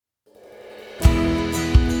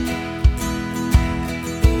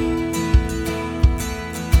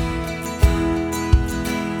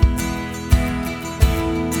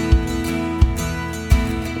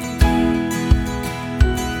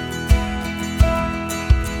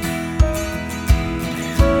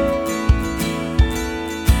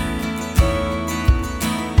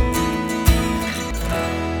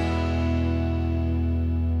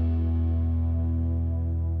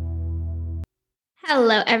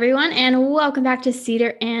Hello, everyone, and welcome back to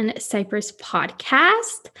Cedar and Cypress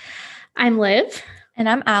Podcast. I'm Liv. And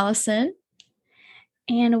I'm Allison.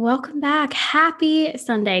 And welcome back. Happy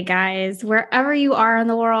Sunday, guys. Wherever you are in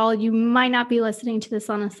the world, you might not be listening to this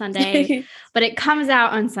on a Sunday, but it comes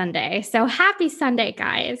out on Sunday. So happy Sunday,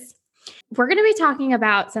 guys. We're going to be talking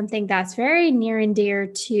about something that's very near and dear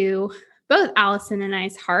to both Allison and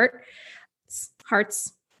I's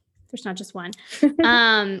hearts. There's not just one.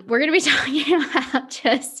 We're going to be talking about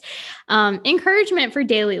just encouragement for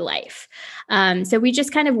daily life. So we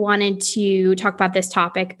just kind of wanted to talk about this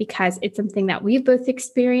topic because it's something that we've both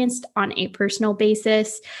experienced on a personal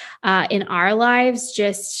basis in our lives.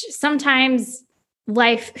 Just sometimes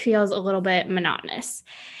life feels a little bit monotonous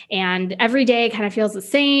and every day kind of feels the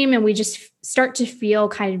same. And we just start to feel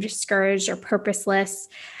kind of discouraged or purposeless,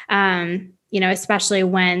 especially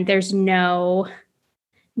when there's no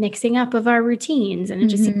mixing up of our routines. And it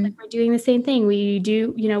just seems like we're doing the same thing. We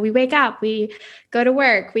do, we wake up, we go to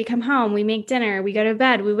work, we come home, we make dinner, we go to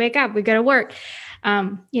bed, we wake up, we go to work,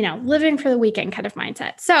 living for the weekend kind of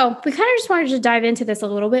mindset. So we kind of just wanted to dive into this a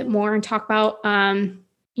little bit more and talk about,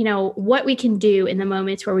 what we can do in the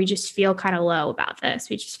moments where we just feel kind of low about this.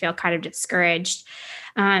 We just feel kind of discouraged.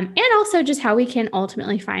 And also just how we can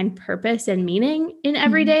ultimately find purpose and meaning in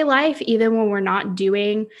everyday life, even when we're not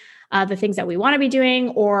doing the things that we want to be doing,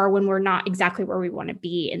 or when we're not exactly where we want to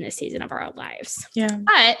be in this season of our lives. Yeah.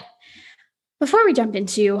 But before we jump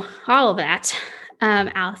into all of that,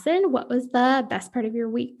 Allison, what was the best part of your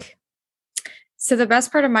week? So the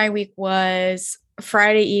best part of my week was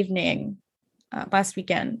Friday evening, last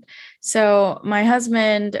weekend. So my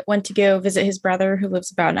husband went to go visit his brother who lives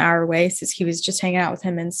about an hour away, since he was just hanging out with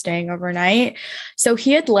him and staying overnight. So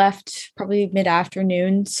he had left probably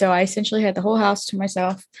mid-afternoon. So I essentially had the whole house to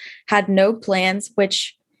myself, had no plans,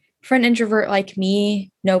 which for an introvert like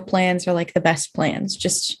me, no plans are like the best plans.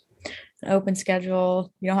 Just an open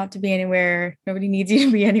schedule. You don't have to be anywhere. Nobody needs you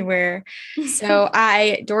to be anywhere. So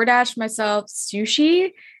I DoorDashed myself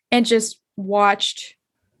sushi and just watched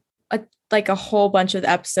a whole bunch of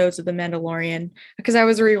episodes of The Mandalorian because I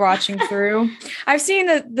was rewatching through. I've seen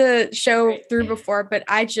the show through before, but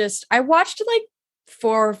I watched like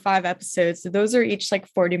 4 or 5 episodes. So those are each like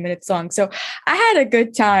 40 minutes long. So I had a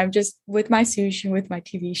good time just with my sushi, with my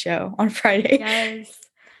TV show on Friday. Yes.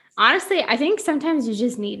 Honestly, I think sometimes you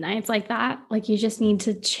just need nights like that. Like you just need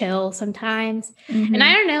to chill sometimes. And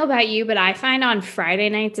I don't know about you, but I find on Friday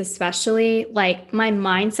nights, especially, like my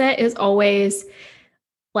mindset is always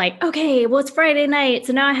like, okay, well, it's Friday night.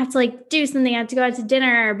 So now I have to like do something. I have to go out to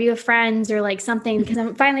dinner or be with friends or like something because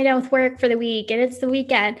I'm finally done with work for the week and it's the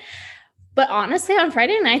weekend. But honestly, on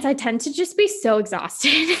Friday nights, I tend to just be so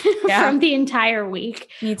exhausted from the entire week.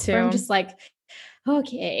 Me too. I'm just like,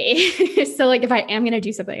 okay. So like if I am going to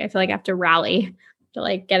do something, I feel like I have to rally to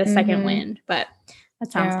like get a second wind. But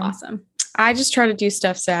that sounds awesome. I just try to do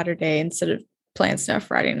stuff Saturday instead of plan stuff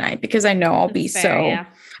Friday night because I know I'll be fair,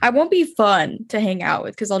 I won't be fun to hang out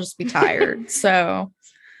with because I'll just be tired. So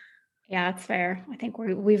yeah, that's fair. I think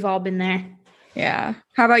we've all been there. Yeah.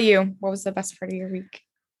 How about you? What was the best part of your week?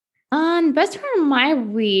 Best part of my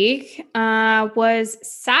week was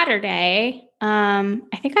Saturday.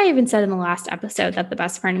 I think I even said in the last episode that the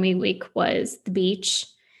best part of my week was the beach,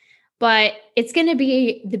 but it's going to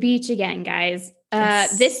be the beach again, guys.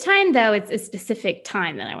 Yes. This time though, it's a specific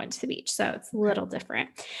time that I went to the beach. So it's a little different.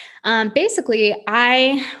 Basically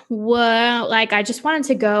I just wanted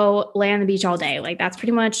to go lay on the beach all day. Like that's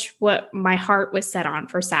pretty much what my heart was set on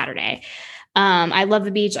for Saturday. I love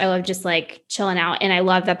the beach. I love just like chilling out. And I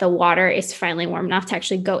love that the water is finally warm enough to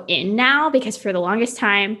actually go in now, because for the longest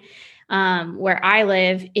time, where I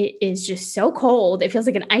live, it is just so cold. It feels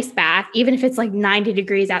like an ice bath, even if it's like 90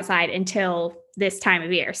 degrees outside until this time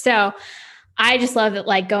of year. So I just love it,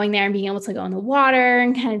 like going there and being able to go in the water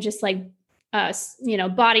and kind of just like,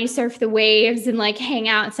 body surf the waves and like hang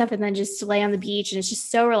out and stuff, and then just lay on the beach. And it's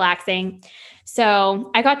just so relaxing.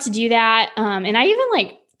 So I got to do that. And I even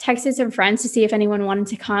like texted some friends to see if anyone wanted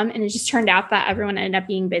to come. And it just turned out that everyone ended up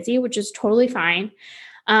being busy, which is totally fine.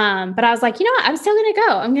 But I was like, you know what? I'm still going to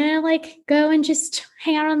go. I'm going to like go and just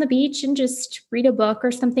hang out on the beach and just read a book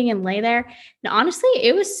or something and lay there. And honestly,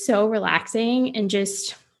 it was so relaxing and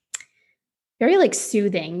just very like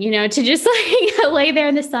soothing, to just like lay there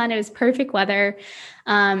in the sun. It was perfect weather.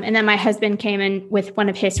 And then my husband came in with one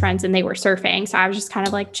of his friends and they were surfing. So I was just kind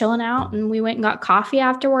of like chilling out, and we went and got coffee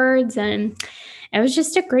afterwards, and it was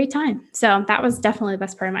just a great time. So that was definitely the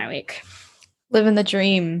best part of my week. Living the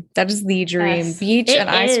dream. That is the dream. Yes, beach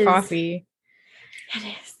and iced coffee. It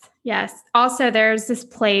is. Yes. Also, there's this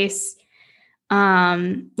place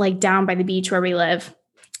like down by the beach where we live.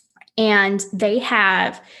 and they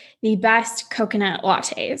have the best coconut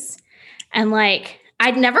lattes. And like,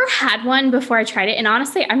 I'd never had one before I tried it. And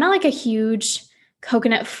honestly, I'm not like a huge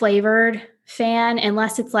coconut flavored fan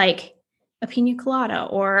unless it's like a pina colada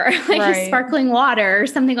or like a sparkling water or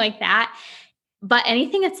something like that. But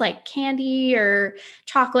anything that's like candy or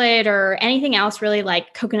chocolate or anything else really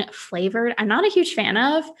like coconut flavored, I'm not a huge fan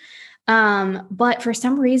of. But for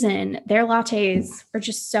some reason, their lattes are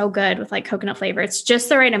just so good with like coconut flavor. It's just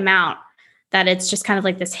the right amount that it's just kind of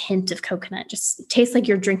like this hint of coconut. Just tastes like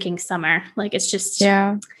you're drinking summer. Like it's just,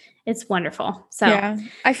 it's wonderful. So yeah,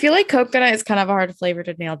 I feel like coconut is kind of a hard flavor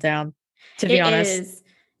to nail down, to be honest. It is.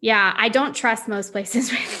 Yeah, I don't trust most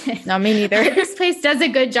places with it. No, me neither. This place does a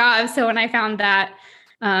good job. So when I found that,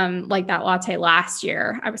 like that latte last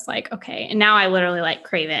year, I was like, okay. And now I literally like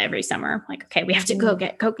crave it every summer. I'm like, okay, we have to go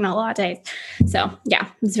get coconut lattes. So yeah,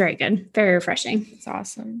 it's very good. Very refreshing. It's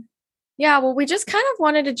awesome. Yeah. Well, we just kind of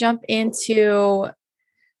wanted to jump into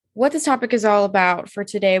what this topic is all about for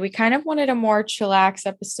today. We kind of wanted a more chillax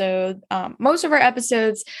episode. Most of our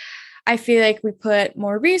episodes, I feel like we put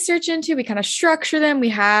more research into, we kind of structure them. We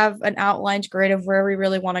have an outlined grid of where we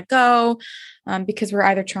really want to go, because we're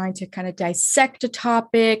either trying to kind of dissect a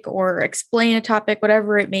topic or explain a topic,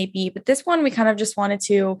 whatever it may be. But this one, we kind of just wanted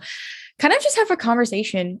to kind of just have a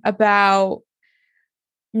conversation about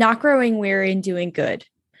not growing weary and doing good.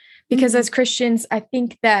 Because as Christians, I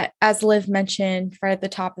think that, as Liv mentioned right at the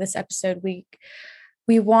top of this episode, we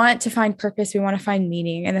want to find purpose. We want to find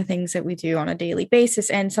meaning in the things that we do on a daily basis.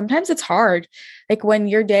 And sometimes it's hard. Like when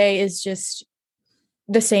your day is just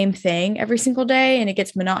the same thing every single day and it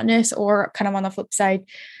gets monotonous, or kind of on the flip side,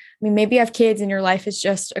 I mean, maybe you have kids and your life is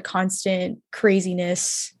just a constant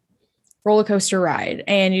craziness roller coaster ride,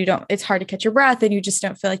 and it's hard to catch your breath, and you just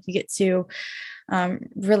don't feel like you get to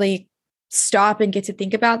really stop and get to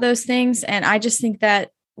think about those things. And I just think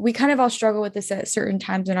that we kind of all struggle with this at certain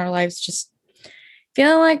times in our lives, just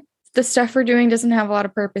feeling like the stuff we're doing doesn't have a lot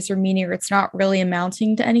of purpose or meaning, or it's not really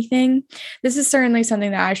amounting to anything. This is certainly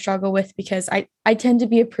something that I struggle with, because I tend to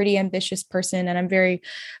be a pretty ambitious person, and I'm very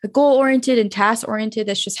goal-oriented and task-oriented.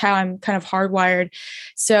 That's just how I'm kind of hardwired.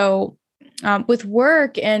 So with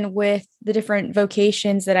work and with the different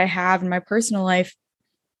vocations that I have in my personal life,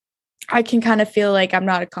 I can kind of feel like I'm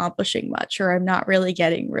not accomplishing much, or I'm not really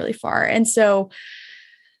getting really far. And so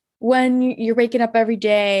when you're waking up every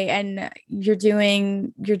day and you're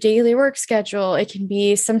doing your daily work schedule, it can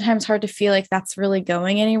be sometimes hard to feel like that's really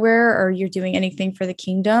going anywhere, or you're doing anything for the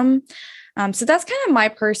kingdom. So that's kind of my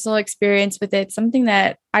personal experience with it. Something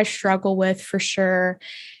that I struggle with for sure.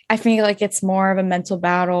 I feel like it's more of a mental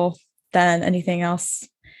battle than anything else.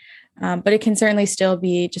 But it can certainly still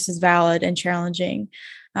be just as valid and challenging.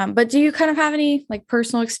 But do you kind of have any like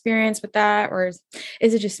personal experience with that, or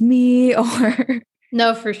is it just me? Or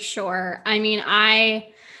No, for sure. I mean,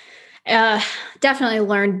 I definitely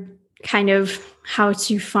learned kind of how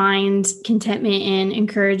to find contentment and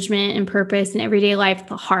encouragement and purpose in everyday life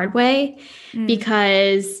the hard way,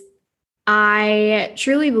 because I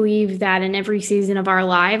truly believe that in every season of our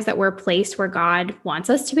lives that we're placed where God wants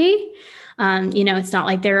us to be. It's not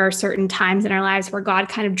like there are certain times in our lives where God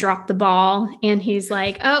kind of dropped the ball and he's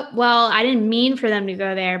like, oh, well, I didn't mean for them to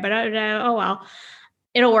go there, but oh, well,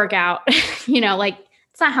 it'll work out. Like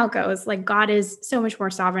it's not how it goes. Like God is so much more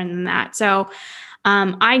sovereign than that. So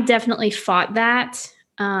I definitely fought that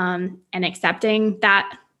and accepting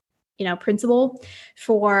that, principle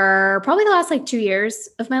for probably the last like 2 years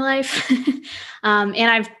of my life. And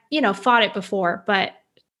I've, fought it before, but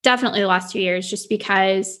definitely the last 2 years, just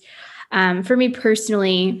because for me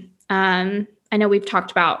personally, I know we've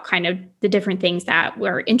talked about kind of the different things that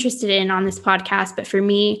we're interested in on this podcast, but for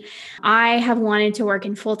me, I have wanted to work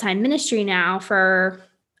in full-time ministry now for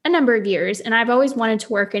a number of years. And I've always wanted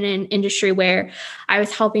to work in an industry where I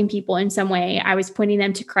was helping people in some way. I was pointing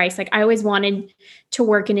them to Christ. Like I always wanted to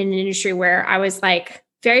work in an industry where I was like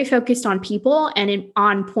very focused on people and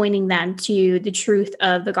on pointing them to the truth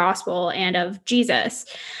of the gospel and of Jesus.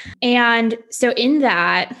 And so in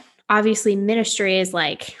that, obviously ministry is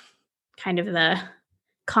like kind of the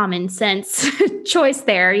common sense choice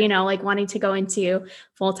there, like wanting to go into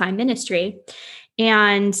full-time ministry.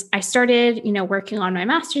 And I started, working on my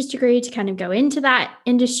master's degree to kind of go into that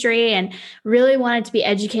industry, and really wanted to be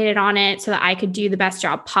educated on it so that I could do the best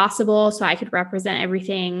job possible, so I could represent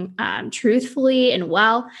everything truthfully and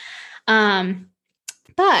well.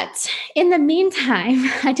 But in the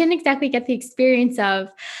meantime, I didn't exactly get the experience of,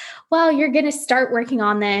 well, you're going to start working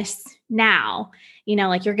on this now.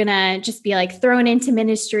 Like you're going to just be like thrown into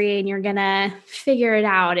ministry and you're going to figure it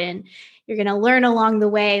out and you're going to learn along the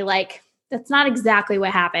way. Like That's not exactly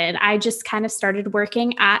what happened. I just kind of started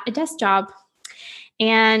working at a desk job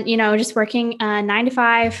and, just working 9 to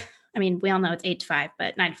 5. I mean, we all know it's 8 to 5,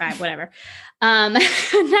 but 9 to 5, whatever. 9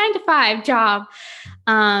 to 5 job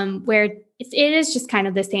where it is just kind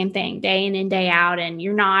of the same thing day in and day out. And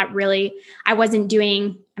you're not really,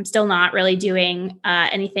 I'm still not really doing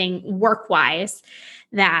anything work-wise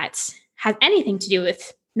that has anything to do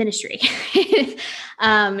with ministry.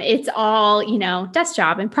 It's all, desk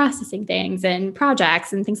job and processing things and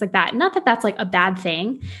projects and things like that. Not that that's like a bad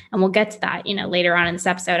thing. And we'll get to that, later on in this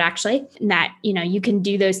episode, actually, that, you can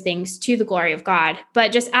do those things to the glory of God.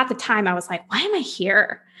 But just at the time I was like, why am I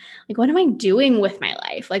here? Like, what am I doing with my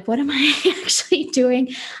life? Like, what am I actually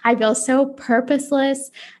doing? I feel so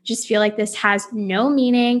purposeless. I just feel like this has no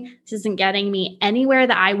meaning. This isn't getting me anywhere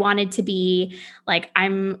that I wanted to be. Like,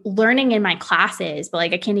 I'm learning in my classes, but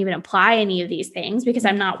like, I can't even apply any of these things because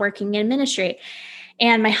I'm not working in ministry.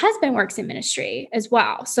 And my husband works in ministry as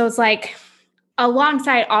well. So it's like,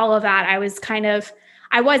 alongside all of that, I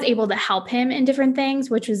was able to help him in different things,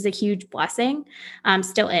 which was a huge blessing,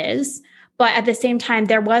 still is. But at the same time,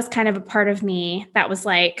 there was kind of a part of me that was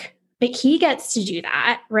like, but he gets to do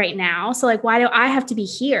that right now. So like, why do I have to be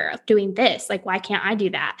here doing this? Like, why can't I do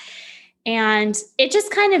that? And it just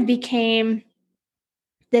kind of became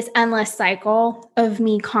this endless cycle of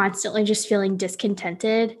me constantly just feeling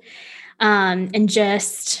discontented, and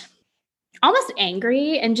just almost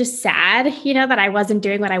angry and just sad, that I wasn't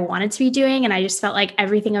doing what I wanted to be doing. And I just felt like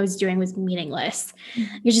everything I was doing was meaningless.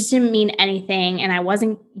 It just didn't mean anything. And I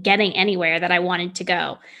wasn't getting anywhere that I wanted to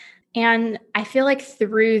go. And I feel like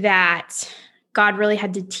through that, God really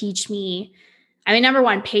had to teach me, number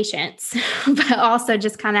one, patience, but also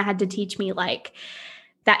just kind of had to teach me like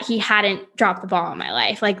that he hadn't dropped the ball in my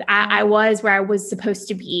life. Like I was where I was supposed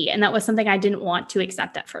to be. And that was something I didn't want to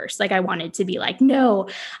accept at first. Like I wanted to be like, no,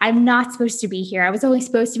 I'm not supposed to be here. I was only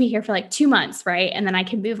supposed to be here for like 2 months, right? And then I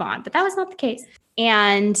can move on. But that was not the case.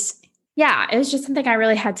 And yeah, it was just something I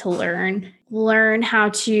really had to learn how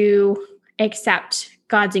to accept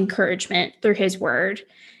God's encouragement through his word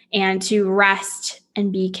and to rest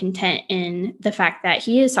and be content in the fact that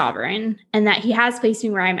he is sovereign and that he has placed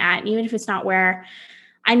me where I'm at. And even if it's not where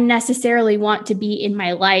I necessarily want to be in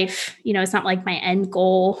my life, it's not like my end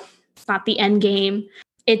goal. It's not the end game.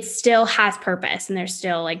 It still has purpose and there's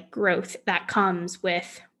still like growth that comes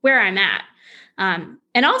with where I'm at.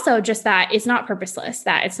 And also just that it's not purposeless,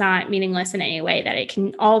 that it's not meaningless in any way, that it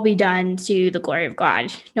can all be done to the glory of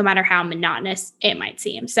God, no matter how monotonous it might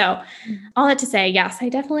seem. So all that to say, yes, I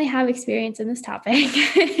definitely have experience in this topic.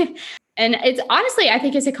 And it's honestly, I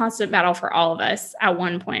think it's a constant battle for all of us at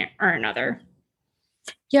one point or another.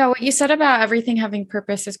 Yeah, what you said about everything having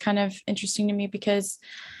purpose is kind of interesting to me because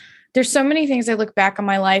there's so many things I look back on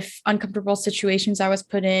my life, uncomfortable situations I was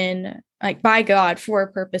put in, like by God for a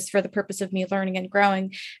purpose, for the purpose of me learning and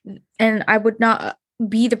growing. And I would not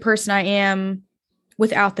be the person I am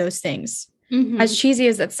without those things. As cheesy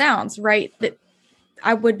as that sounds, right? That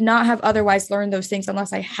I would not have otherwise learned those things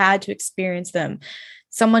unless I had to experience them.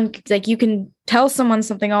 Someone like you can tell someone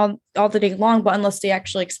something all the day long, but unless they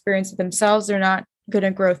actually experience it themselves, they're not going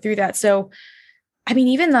to grow through that. So,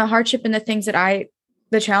 even the hardship and the things that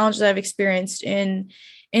the challenge that I've experienced in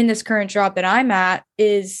this current job that I'm at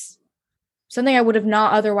is something I would have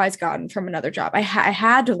not otherwise gotten from another job. I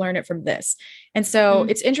had to learn it from this. And so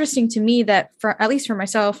it's interesting to me that at least for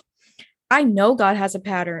myself, I know God has a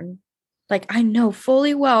pattern. Like I know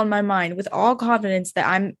fully well in my mind with all confidence that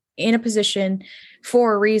I'm in a position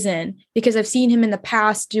for a reason because I've seen him in the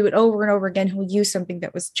past do it over and over again. He'll use something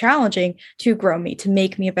that was challenging to grow me, to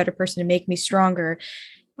make me a better person, to make me stronger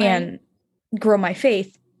and grow my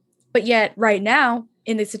faith. But yet right now,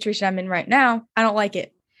 in the situation I'm in right now, I don't like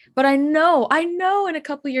it. But I know in a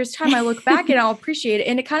couple of years' time, I look back and I'll appreciate it.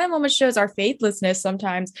 And it kind of almost shows our faithlessness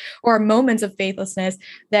sometimes, or our moments of faithlessness,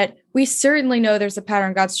 that we certainly know there's a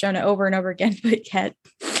pattern. God's shown it over and over again, but yet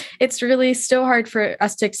it's really still hard for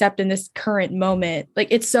us to accept in this current moment. Like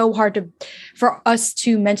it's so hard for us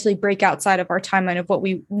to mentally break outside of our timeline of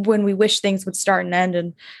when we wish things would start and end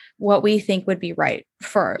and what we think would be right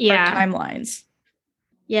for our timelines.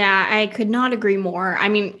 Yeah, I could not agree more.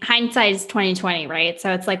 Hindsight is 2020, right?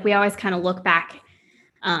 So it's like we always kind of look back.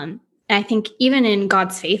 And I think even in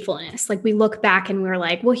God's faithfulness, like we look back and we're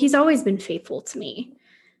like, well, he's always been faithful to me.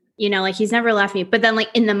 Like he's never left me. But then like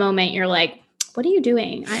in the moment, you're like, what are you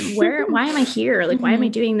doing? Why am I here? Like, why am I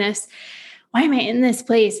doing this? Why am I in this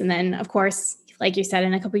place? And then of course, like you said,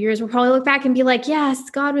 in a couple of years, we'll probably look back and be like, yes,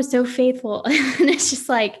 God was so faithful. And it's just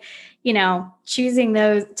like, choosing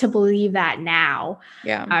those to believe that now,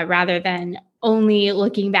 rather than only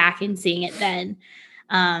looking back and seeing it then.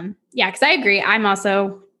 Yeah, because I agree. I'm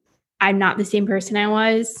not the same person I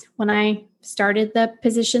was when I started the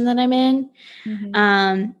position that I'm in.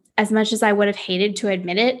 As much as I would have hated to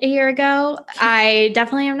admit it a year ago, I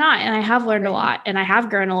definitely am not. And I have learned a lot and I have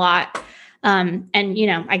grown a lot. And,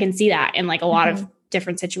 I can see that in like a lot of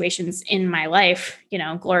different situations in my life,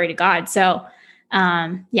 glory to God. So,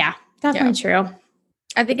 definitely true.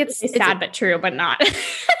 I think it's sad, but true, but not.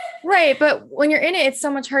 Right. But when you're in it, it's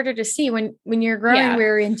so much harder to see when you're growing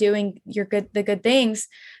weary and doing the good things.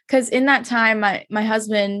 Cause in that time, my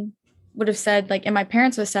husband would have said, like, and my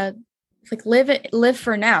parents would have said, like, live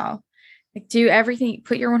for now. Like, do everything,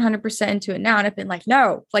 put your 100% into it now. And I've been like,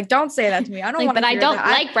 no, like, don't say that to me. I don't want to, but I don't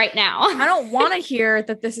like right now. I don't want to hear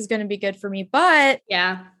that this is going to be good for me, but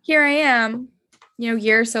here I am, a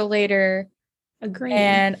year or so later. Agree.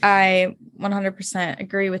 And I 100%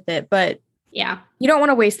 agree with it. But yeah, you don't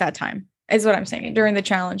want to waste that time is what I'm saying during the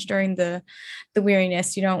challenge, during the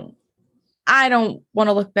weariness. I don't want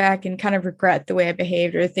to look back and kind of regret the way I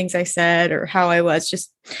behaved or the things I said or how I was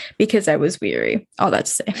just because I was weary, all that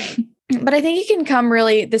to say. But I think it can come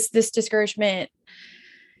really this discouragement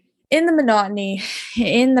in the monotony,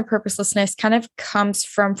 in the purposelessness kind of comes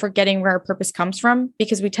from forgetting where our purpose comes from,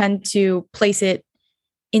 because we tend to place it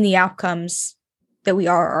in the outcomes that we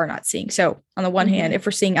are or are not seeing. So on the one hand, if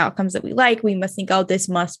we're seeing outcomes that we like, we must think, oh, this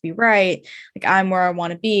must be right. Like, I'm where I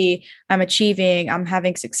want to be. I'm achieving, I'm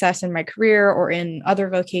having success in my career or in other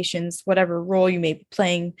vocations, whatever role you may be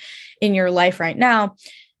playing in your life right now,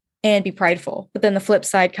 and be prideful. But then the flip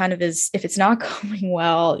side kind of is, if it's not going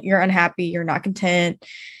well, you're unhappy, you're not content.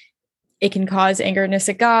 It can cause anger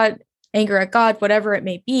at God, whatever it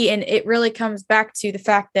may be. And it really comes back to the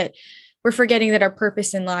fact that we're forgetting that our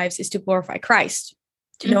purpose in lives is to glorify Christ,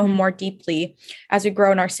 to know him more deeply as we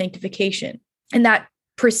grow in our sanctification. And that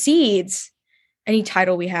precedes any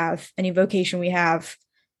title we have, any vocation we have,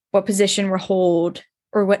 what position we hold,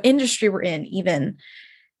 or what industry we're in, even.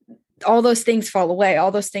 All those things fall away.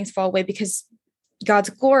 All those things fall away because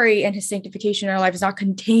God's glory and his sanctification in our life is not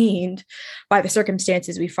contained by the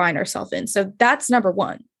circumstances we find ourselves in. So that's number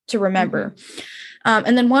one to remember.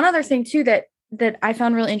 And then one other thing too, that I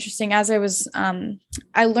found really interesting as I was,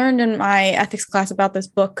 I learned in my ethics class about this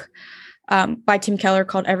book by Tim Keller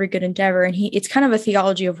called Every Good Endeavor. And it's kind of a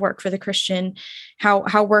theology of work for the Christian,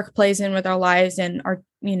 how work plays in with our lives and our,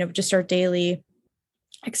 just our daily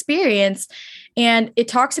experience. And it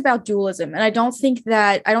talks about dualism. And I don't think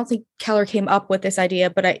Keller came up with this idea,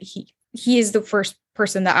 but he is the first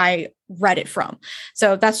person that I read it from.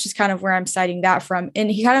 So that's just kind of where I'm citing that from. And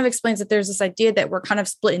he kind of explains that there's this idea that we're kind of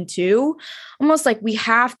split in two, almost like we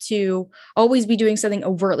have to always be doing something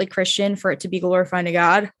overtly Christian for it to be glorifying to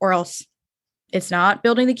God, or else it's not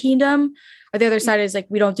building the kingdom. Or the other side is like,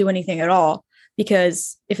 we don't do anything at all,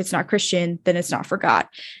 because if it's not Christian, then it's not for God.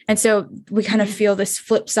 And so we kind of feel this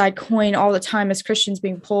flip side coin all the time as Christians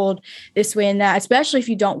being pulled this way and that, especially if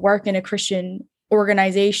you don't work in a Christian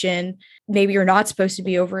organization. Maybe you're not supposed to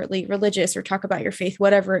be overtly religious or talk about your faith,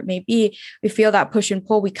 whatever it may be. We feel that push and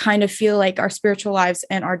pull. We kind of feel like our spiritual lives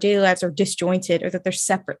and our daily lives are disjointed, or that they're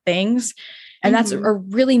separate things. And that's a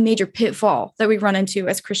really major pitfall that we run into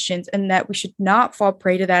as Christians, and that we should not fall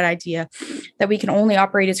prey to that idea that we can only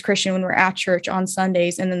operate as Christian when we're at church on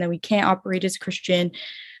Sundays, and then that we can't operate as Christian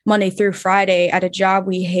Monday through Friday at a job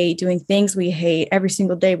we hate, doing things we hate every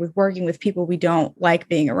single day, with working with people we don't like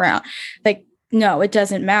being around. Like, no, it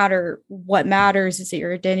doesn't matter. What matters is that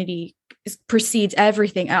your identity precedes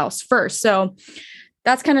everything else first. So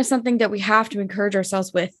that's kind of something that we have to encourage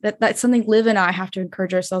ourselves with. That's something Liv and I have to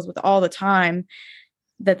encourage ourselves with all the time,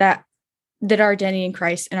 that our identity in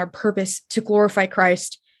Christ and our purpose to glorify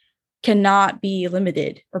Christ cannot be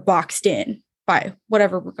limited or boxed in by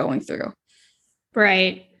whatever we're going through.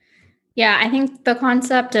 Right. Yeah. I think the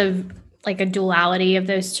concept of like a duality of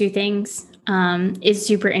those two things is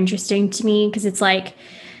super interesting to me, because it's like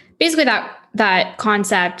basically that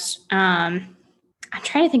concept. I'm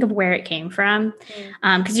trying to think of where it came from,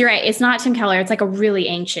 because you're right, it's not Tim Keller. It's like a really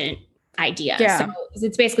ancient idea. Yeah. So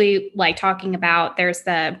it's basically like talking about, there's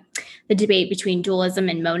the debate between dualism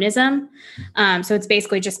and monism. So it's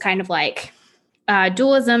basically just kind of like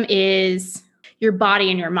dualism is your body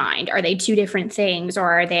and your mind. Are they two different things,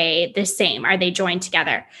 or are they the same? Are they joined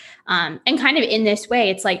together? And kind of in this way,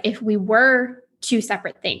 it's like if we were two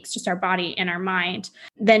separate things, just our body and our mind,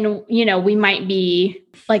 then, we might be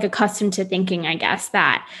like accustomed to thinking, I guess,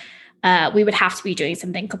 that we would have to be doing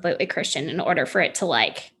something completely Christian in order for it to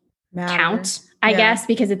like count, I guess,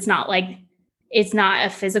 because it's not a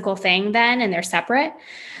physical thing then, and they're separate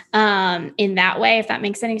in that way, if that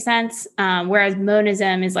makes any sense. Whereas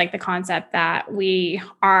monism is like the concept that we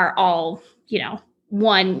are all,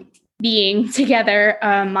 one being together,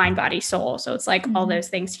 mind, body, soul. So it's like all those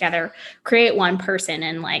things together create one person,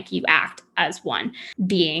 and like you act as one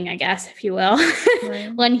being, I guess, if you will,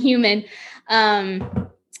 right. One human.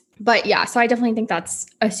 But yeah, so I definitely think that's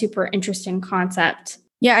a super interesting concept.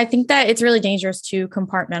 Yeah, I think that it's really dangerous to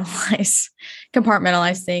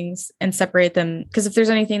compartmentalize things and separate them. Because if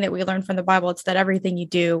there's anything that we learn from the Bible, it's that everything you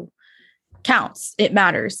do counts. It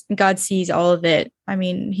matters. And God sees all of it. I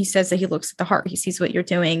mean, he says that he looks at the heart. He sees what you're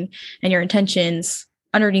doing and your intentions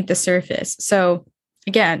underneath the surface. So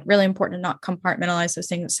again, really important to not compartmentalize those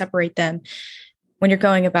things, separate them when you're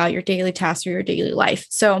going about your daily tasks or your daily life.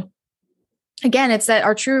 So again, it's that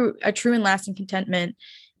a true and lasting contentment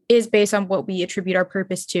is based on what we attribute our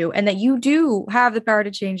purpose to, and that you do have the power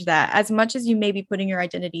to change that. As much as you may be putting your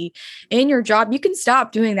identity in your job, you can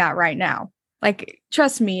stop doing that right now. Like,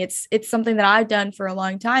 trust me, it's something that I've done for a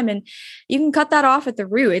long time, and you can cut that off at the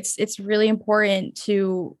root. It's really important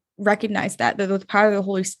to recognize that with the power of the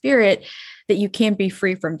Holy Spirit, that you can be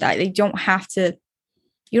free from that. You don't have to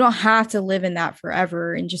live in that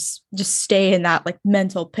forever and just stay in that like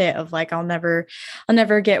mental pit of like, I'll never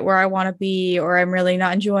get where I want to be, or I'm really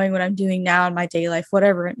not enjoying what I'm doing now in my daily life,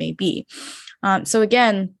 whatever it may be. So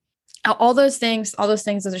again, all those things,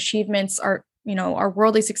 those achievements, our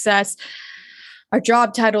worldly success, our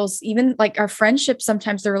job titles, even like our friendships,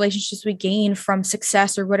 sometimes the relationships we gain from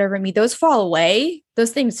success or whatever it may be, those fall away,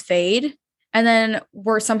 those things fade. And then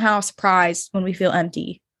we're somehow surprised when we feel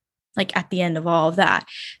empty, like at the end of all of that.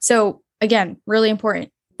 So again, really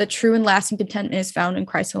important. The true and lasting contentment is found in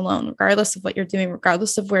Christ alone, regardless of what you're doing,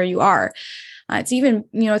 regardless of where you are. It's even,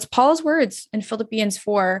 it's Paul's words in Philippians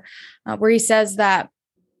 4, where he says that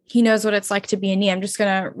he knows what it's like to be in need. I'm just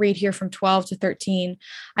going to read here from 12 to 13.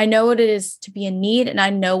 I know what it is to be in need, and I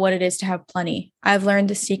know what it is to have plenty. I've learned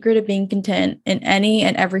the secret of being content in any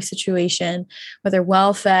and every situation, whether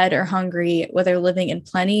well-fed or hungry, whether living in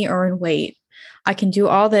plenty or in want. I can do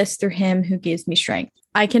all this through him who gives me strength.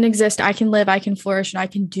 I can exist, I can live, I can flourish, and I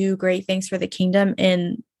can do great things for the kingdom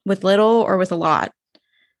with little or with a lot.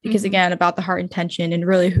 Because again, about the heart intention and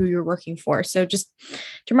really who you're working for. So just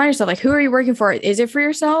to remind yourself, like, who are you working for? Is it for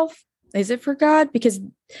yourself? Is it for God? Because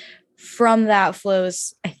from that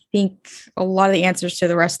flows, I think, a lot of the answers to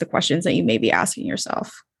the rest of the questions that you may be asking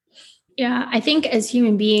yourself. Yeah, I think as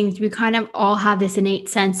human beings, we kind of all have this innate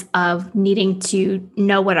sense of needing to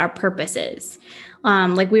know what our purpose is.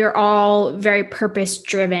 Like, we are all very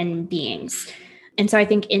purpose-driven beings. And so I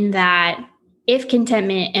think in that, if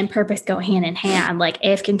contentment and purpose go hand in hand, like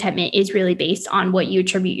if contentment is really based on what you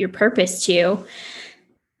attribute your purpose to,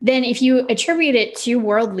 then if you attribute it to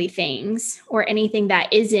worldly things or anything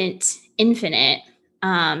that isn't infinite,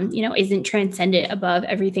 isn't transcendent above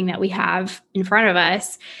everything that we have in front of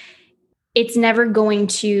us, it's never going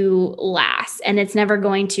to last, and it's never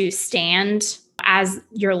going to stand as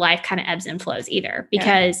your life kind of ebbs and flows either,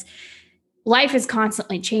 because life is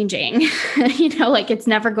constantly changing. Like, it's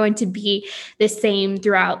never going to be the same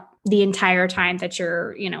throughout the entire time that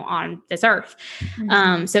you're, on this earth.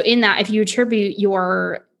 So in that, if you attribute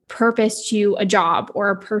your purpose to a job or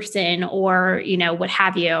a person or, what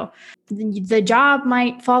have you, the job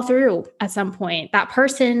might fall through at some point. That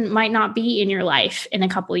person might not be in your life in a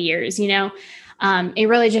couple of years, it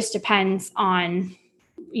really just depends on,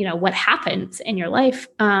 what happens in your life.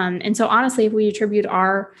 And so honestly, if we attribute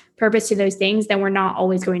our purpose to those things, then we're not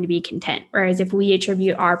always going to be content. Whereas if we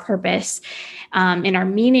attribute our purpose and our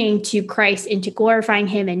meaning to Christ, into glorifying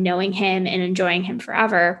him and knowing him and enjoying him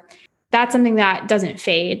forever, that's something that doesn't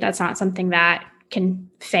fade. That's not something that can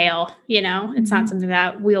fail. It's not something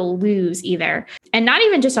that we'll lose either. And not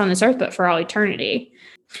even just on this earth, but for all eternity.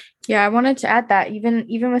 Yeah. I wanted to add that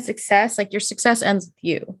even with success, like, your success ends with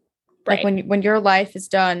you. Like, when your life is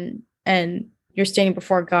done and you're standing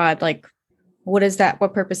before God, like,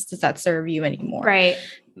 what purpose does that serve you anymore? Right.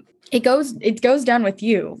 It goes down with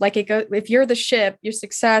you. Like, if you're the ship, your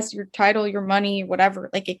success, your title, your money, whatever,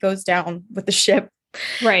 like, it goes down with the ship.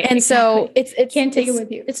 Right. And so it can't take it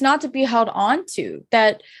with you. It's not to be held on to,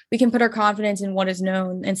 that we can put our confidence in what is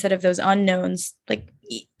known instead of those unknowns. Like,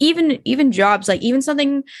 even jobs, like, even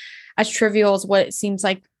something as trivial as what it seems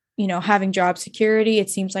like, having job security. It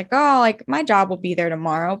seems like, oh, like, my job will be there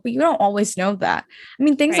tomorrow, but you don't always know that. I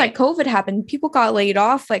mean, things like COVID happened. People got laid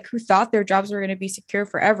off, like, who thought their jobs were going to be secure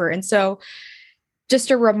forever. And so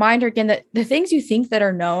just a reminder again, that the things you think that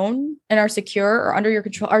are known and are secure or under your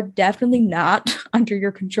control are definitely not under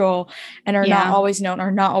your control, and are not always known,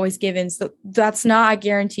 are not always given. So that's not a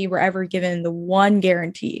guarantee we're ever given. The one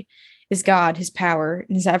guarantee is God, his power,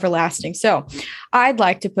 and his everlasting. So I'd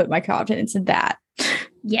like to put my confidence in that.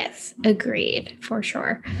 Yes, agreed, for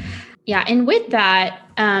sure. Yeah. And with that,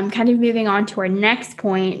 kind of moving on to our next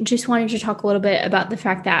point, just wanted to talk a little bit about the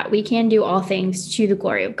fact that we can do all things to the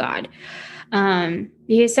glory of God.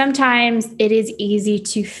 Because sometimes it is easy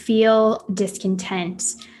to feel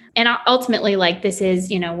discontent. And ultimately, like this is,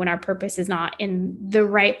 when our purpose is not in the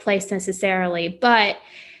right place necessarily. But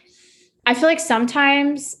I feel like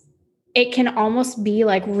sometimes it can almost be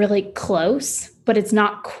like really close, but it's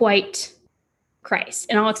not quite Christ.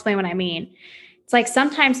 And I'll explain what I mean. It's like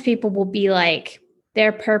sometimes people will be like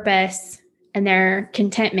their purpose and their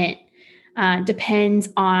contentment depends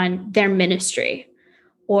on their ministry,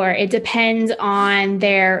 or it depends on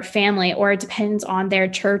their family, or it depends on their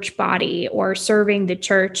church body or serving the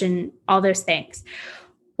church and all those things.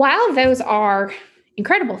 While those are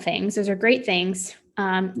incredible things, those are great things,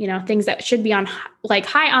 things that should be on like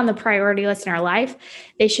high on the priority list in our life,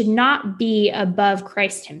 they should not be above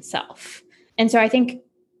Christ himself. And so I think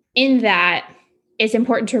in that, it's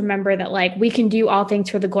important to remember that like we can do all things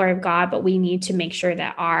for the glory of God, but we need to make sure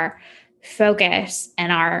that our focus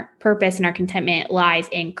and our purpose and our contentment lies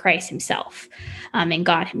in Christ himself, in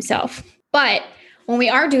God himself. But when we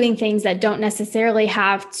are doing things that don't necessarily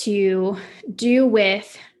have to do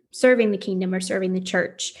with serving the kingdom or serving the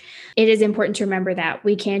church, it is important to remember that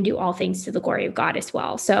we can do all things to the glory of God as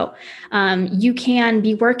well. So you can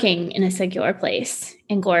be working in a secular place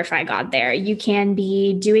and glorify God there. You can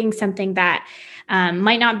be doing something that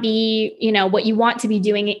might not be, what you want to be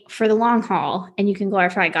doing for the long haul, and you can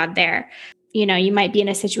glorify God there. You might be in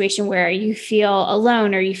a situation where you feel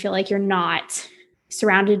alone, or you feel like you're not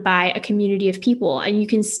surrounded by a community of people, and you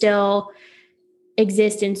can still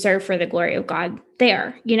exist and serve for the glory of God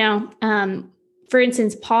there. For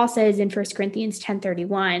instance, Paul says in 1 Corinthians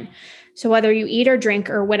 10:31, so whether you eat or drink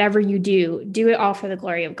or whatever you do, do it all for the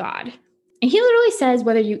glory of God. And he literally says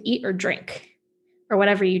whether you eat or drink or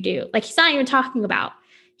whatever you do. Like he's not even talking about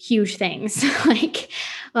huge things. Like,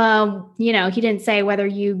 he didn't say whether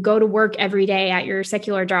you go to work every day at your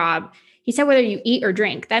secular job. He said whether you eat or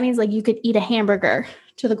drink. That means like you could eat a hamburger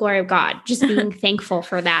to the glory of God, just being thankful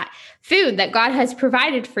for that food that God has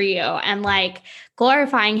provided for you and like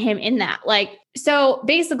glorifying him in that. Like, so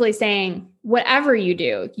basically saying whatever you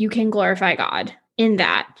do, you can glorify God in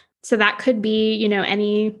that. So that could be,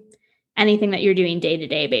 anything that you're doing day to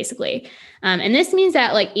day, basically. And this means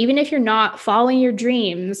that like, even if you're not following your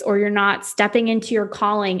dreams or you're not stepping into your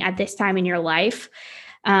calling at this time in your life,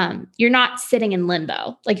 you're not sitting in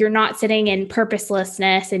limbo. Like you're not sitting in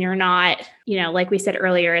purposelessness, and you're not, like we said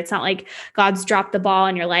earlier, it's not like God's dropped the ball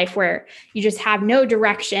in your life where you just have no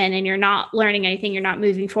direction and you're not learning anything. You're not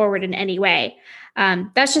moving forward in any way.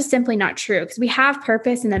 That's just simply not true, because we have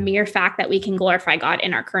purpose in the mere fact that we can glorify God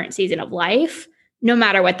in our current season of life, no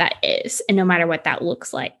matter what that is and no matter what that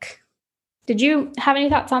looks like. Did you have any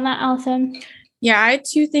thoughts on that, Allison? Yeah, I had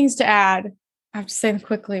two things to add. I have to say them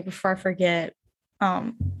quickly before I forget.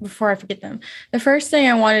 them. The first thing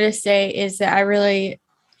I wanted to say is that I really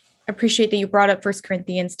appreciate that you brought up 1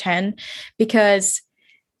 Corinthians 10, because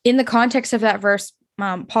in the context of that verse,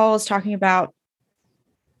 Paul is talking about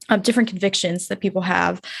different convictions that people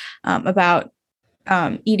have about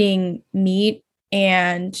eating meat,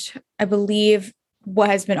 and I believe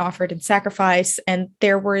what has been offered in sacrifice. And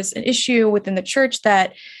there was an issue within the church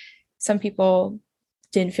that some people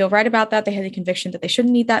didn't feel right about that. They had the conviction that they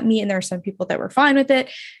shouldn't eat that meat. And there are some people that were fine with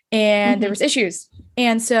it. And there was issues.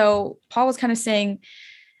 And so Paul was kind of saying,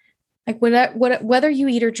 like, whether you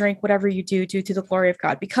eat or drink, whatever you do to the glory of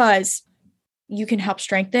God, because you can help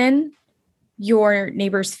strengthen your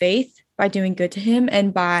neighbor's faith by doing good to him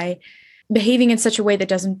and by behaving in such a way that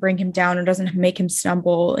doesn't bring him down or doesn't make him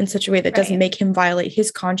stumble, in such a way that doesn't make him violate his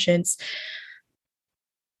conscience.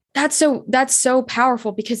 That's so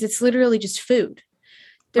powerful, because it's literally just food.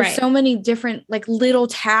 There's so many different like little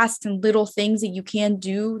tasks and little things that you can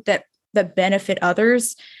do that benefit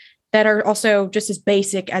others, that are also just as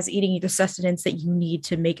basic as eating the sustenance that you need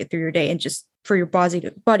to make it through your day and just for your body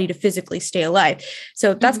to physically stay alive.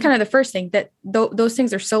 So that's kind of the first thing, that those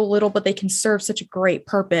things are so little, but they can serve such a great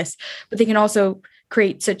purpose, but they can also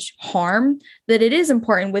create such harm, that it is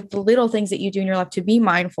important with the little things that you do in your life to be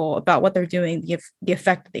mindful about what they're doing, the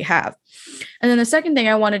effect that they have. And then the second thing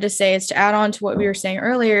I wanted to say is to add on to what we were saying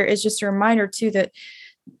earlier, is just a reminder too, that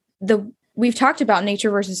we've talked about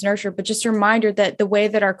nature versus nurture, but just a reminder that the way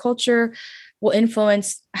that our culture will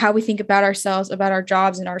influence how we think about ourselves, about our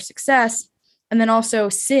jobs and our success, and then also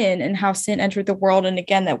sin and how sin entered the world. And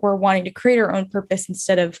again, that we're wanting to create our own purpose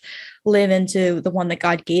instead of live into the one that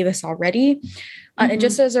God gave us already. And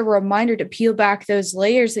just as a reminder to peel back those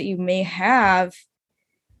layers that you may have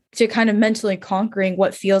to kind of mentally conquering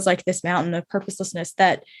what feels like this mountain of purposelessness,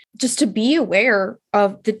 that just to be aware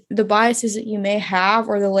of the biases that you may have,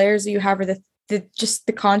 or the layers that you have, or the just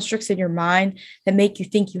the constructs in your mind that make you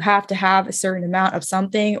think you have to have a certain amount of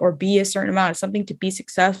something or be a certain amount of something to be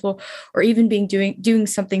successful, or even doing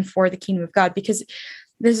something for the kingdom of God. Because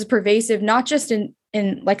this is pervasive, not just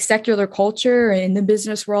in like secular culture and in the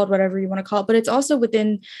business world, whatever you want to call it, but it's also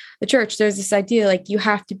within the church. There's this idea like you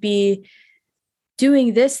have to be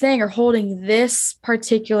doing this thing or holding this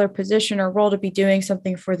particular position or role to be doing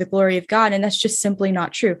something for the glory of God. And that's just simply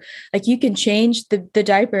not true. Like you can change the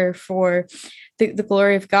diaper for the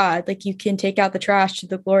glory of God. Like you can take out the trash to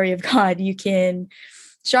the glory of God. You can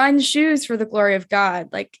shine the shoes for the glory of God.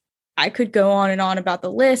 Like I could go on and on about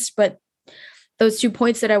the list, but those 2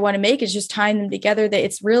 points that I want to make is just tying them together, that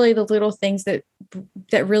it's really the little things that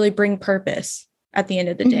really bring purpose at the end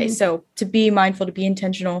of the day. So to be mindful, to be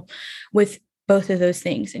intentional with both of those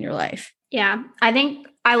things in your life. Yeah. I think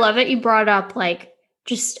I love that you brought up like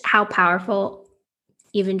just how powerful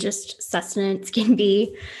even just sustenance can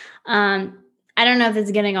be. I don't know if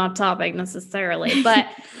it's getting off topic necessarily, but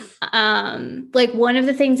like one of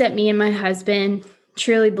the things that me and my husband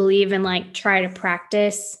truly believe and like try to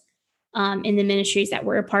practice in the ministries that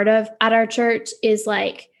we're a part of at our church is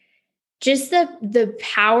like just the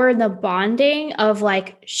power and the bonding of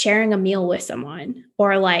like sharing a meal with someone,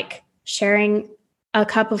 or like sharing a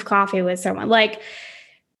cup of coffee with someone, like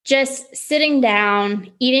just sitting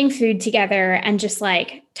down, eating food together and just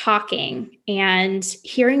like talking and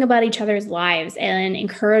hearing about each other's lives and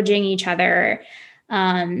encouraging each other.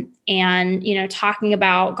 And, you know, talking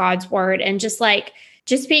about God's word and just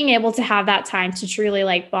being able to have that time to truly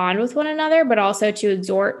like bond with one another, but also to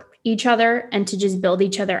exhort each other and to just build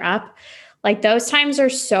each other up. Like those times are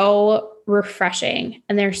so refreshing,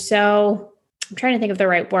 and they're so, I'm trying to think of the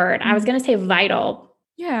right word. I was going to say vital.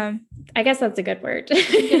 Yeah. I guess that's a good word. I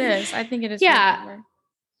think it is. I think it is. Yeah.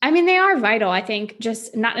 I mean, they are vital. I think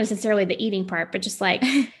just not necessarily the eating part, but just like,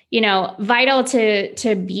 you know, vital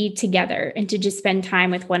to be together and to just spend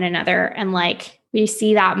time with one another. And like, we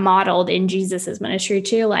see that modeled in Jesus's ministry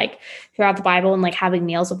too, like throughout the Bible, and like having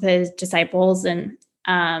meals with his disciples and,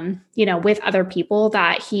 you know, with other people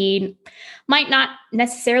that he might not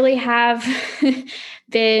necessarily have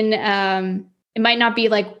been, it might not be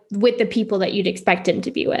like with the people that you'd expect him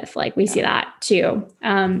to be with. Like we see that too.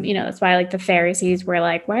 You know, that's why like the Pharisees were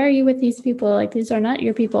like, why are you with these people? Like, these are not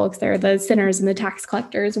your people, because they're the sinners and the tax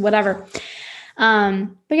collectors, whatever. But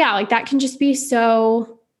yeah, like that can just be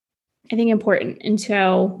so, I think, important and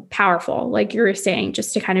so powerful. Like you were saying,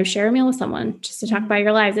 just to kind of share a meal with someone, just to talk about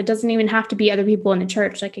your lives. It doesn't even have to be other people in the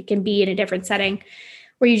church. Like it can be in a different setting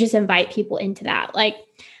where you just invite people into that. Like,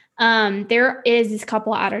 there is this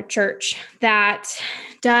couple at our church that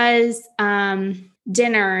does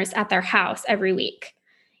dinners at their house every week.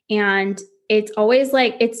 And it's always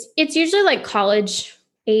like, it's usually like college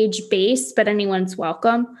age based, but anyone's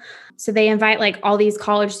welcome. So they invite like all these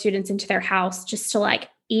college students into their house just to like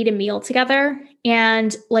eat a meal together,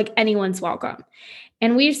 and like anyone's welcome.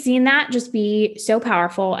 And we've seen that just be so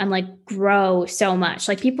powerful and like grow so much.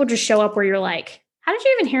 Like people just show up where you're like, how did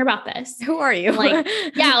you even hear about this? Who are you? Like,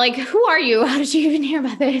 yeah, like, who are you? How did you even hear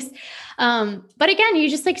about this? But again, you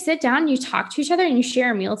just like sit down, you talk to each other and you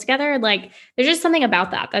share a meal together. Like there's just something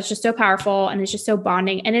about that that's just so powerful, and it's just so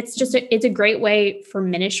bonding. And it's just, it's a great way for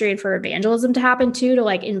ministry and for evangelism to happen too, to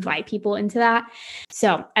like invite people into that.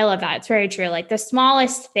 So I love that. It's very true. Like the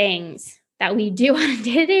smallest things that we do on a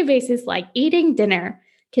day-to-day basis, like eating dinner,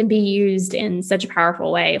 can be used in such a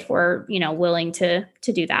powerful way if we're, you know, willing to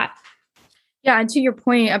do that. Yeah. And to your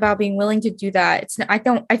point about being willing to do that, I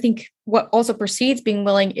think what also precedes being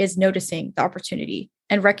willing is noticing the opportunity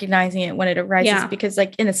and recognizing it when it arises, because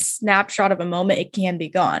like in a snapshot of a moment, it can be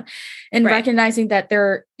gone. And recognizing that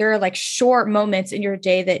there are like short moments in your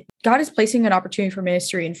day that God is placing an opportunity for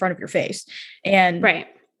ministry in front of your face. And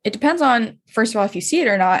it depends on, first of all, if you see it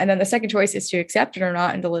or not. And then the second choice is to accept it or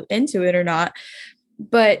not, and to live into it or not.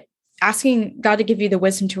 But asking God to give you the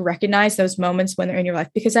wisdom to recognize those moments when they're in your life,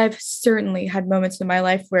 because I've certainly had moments in my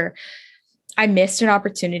life where I missed an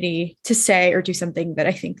opportunity to say or do something that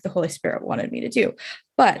I think the Holy Spirit wanted me to do.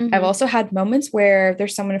 But I've also had moments where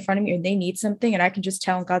there's someone in front of me and they need something, and I can just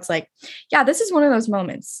tell, and God's like, yeah, this is one of those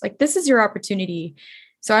moments. Like, this is your opportunity.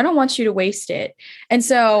 So I don't want you to waste it. And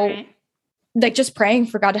so like just praying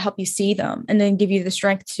for God to help you see them, and then give you the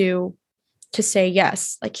strength to say,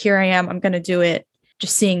 yes, like here I am, I'm going to do it.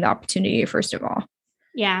 Just seeing the opportunity, first of all.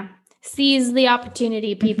 Yeah. Seize the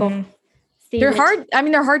opportunity, people. They're hard. I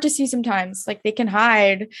mean, they're hard to see sometimes. Like they can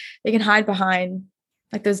hide behind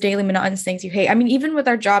like those daily monotonous things you hate. I mean, even with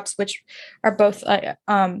our jobs, which are both, we're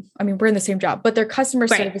in the same job, but they're customer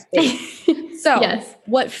service based. So yes.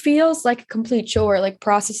 What feels like a complete chore, like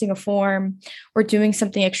processing a form or doing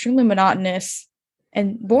something extremely monotonous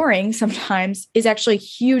and boring sometimes, is actually a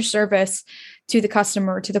huge service to the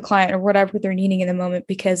customer, to the client, or whatever they're needing in the moment.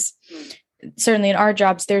 Because certainly in our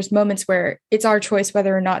jobs, there's moments where it's our choice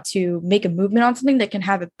whether or not to make a movement on something that can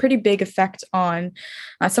have a pretty big effect on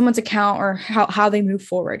someone's account or how they move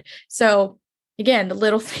forward. So again, the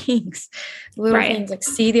little things, like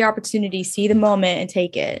see the opportunity, see the moment and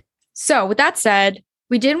take it. So with that said,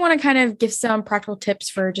 we did want to kind of give some practical tips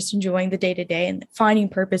for just enjoying the day to day and finding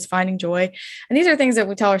purpose, finding joy. And these are things that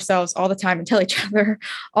we tell ourselves all the time and tell each other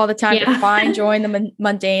all the time to find joy in the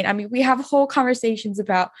mundane. I mean, we have whole conversations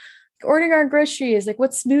about ordering our groceries, like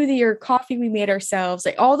what smoothie or coffee we made ourselves,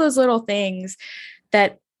 like all those little things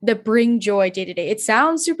that bring joy day to day. It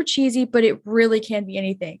sounds super cheesy, but it really can be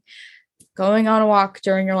anything. Going on a walk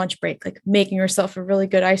during your lunch break, like making yourself a really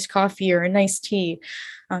good iced coffee or a nice tea,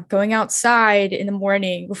 going outside in the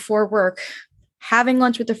morning before work, having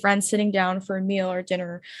lunch with a friend, sitting down for a meal or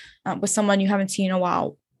dinner with someone you haven't seen in a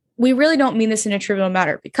while. We really don't mean this in a trivial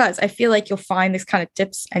matter, because I feel like you'll find this kind of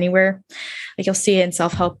tips anywhere. Like you'll see it in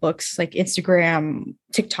self-help books like Instagram,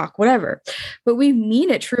 TikTok, whatever. But we mean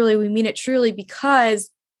it truly. We mean it truly because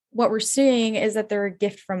what we're seeing is that they're a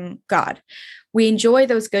gift from God. We enjoy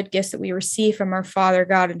those good gifts that we receive from our Father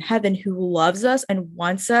God in heaven, who loves us and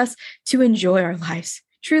wants us to enjoy our lives,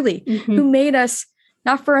 truly, who made us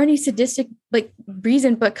not for any sadistic like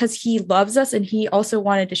reason, but because he loves us and he also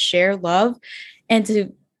wanted to share love and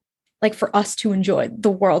to like for us to enjoy the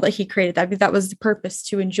world that he created. That was the purpose,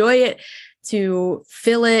 to enjoy it, to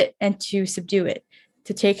fill it, and to subdue it,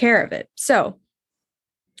 to take care of it. So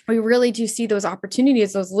we really do see those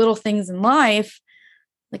opportunities, those little things in life,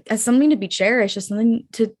 like as something to be cherished, as something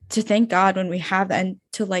to thank God when we have that, and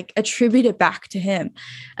to like attribute it back to him,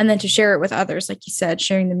 and then to share it with others, like you said,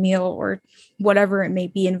 sharing the meal or whatever it may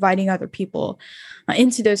be, inviting other people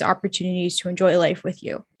into those opportunities to enjoy life with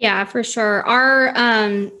you. Yeah, for sure.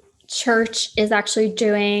 Our church is actually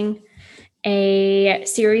doing a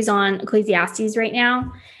series on Ecclesiastes right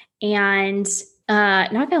now. And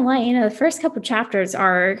not gonna lie, the first couple chapters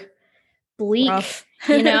are bleak. Rough.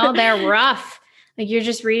 They're rough. Like you're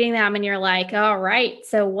just reading them and you're like, all right,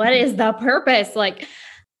 so what is the purpose?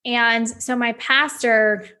 And so my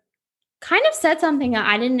pastor kind of said something that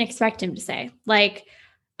I didn't expect him to say. Like,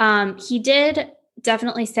 he did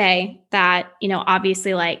definitely say that,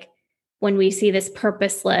 obviously, like when we see this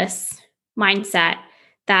purposeless mindset,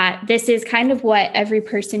 that this is kind of what every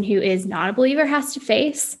person who is not a believer has to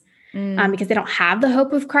face. Because they don't have the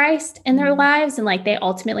hope of Christ in their lives. And like, they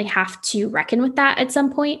ultimately have to reckon with that at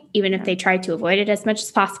some point, even if they try to avoid it as much as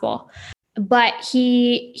possible. But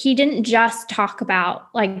he didn't just talk about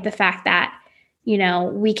like the fact that,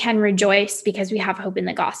 we can rejoice because we have hope in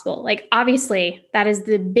the gospel. Like, obviously that is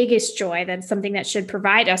the biggest joy. That's something that should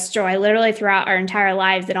provide us joy literally throughout our entire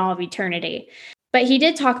lives and all of eternity. But he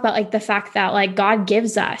did talk about like the fact that like God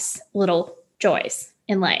gives us little joys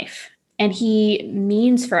in life. And he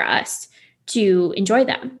means for us to enjoy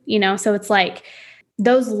them, So it's like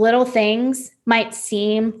those little things might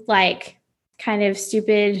seem like kind of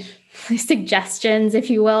stupid suggestions,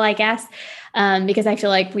 if you will, I guess, because I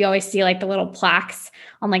feel like we always see like the little plaques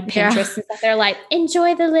on like Pinterest and stuff. They're like,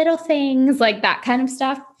 enjoy the little things, like that kind of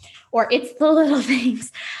stuff, or it's the little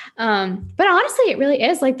things. But honestly, it really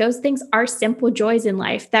is like those things are simple joys in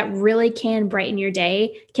life that really can brighten your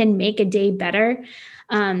day, can make a day better.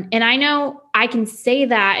 And I know I can say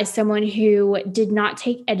that as someone who did not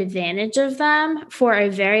take advantage of them for a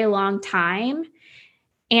very long time,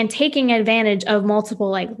 and taking advantage of multiple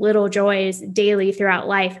like little joys daily throughout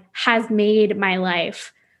life has made my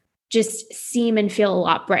life just seem and feel a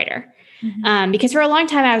lot brighter. Because for a long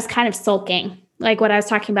time I was kind of sulking, like what I was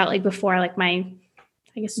talking about like before, like my,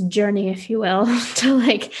 I guess, journey, if you will, to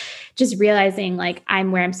like just realizing like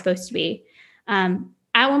I'm where I'm supposed to be.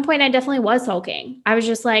 At one point, I definitely was sulking. I was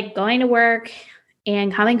just like going to work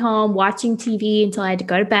and coming home, watching TV until I had to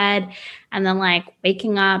go to bed, and then like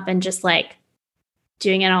waking up and just like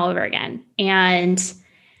doing it all over again. And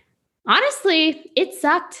honestly, it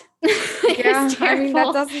sucked. Yeah, I mean,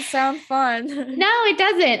 that doesn't sound fun. No, it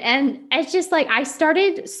doesn't. And it's just like I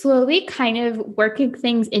started slowly kind of working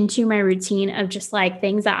things into my routine of just like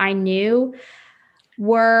things that I knew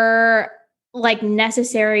were like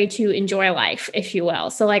necessary to enjoy life, if you will.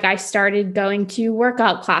 So like I started going to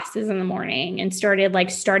workout classes in the morning and started like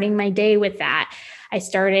starting my day with that. I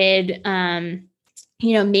started,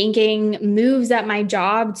 making moves at my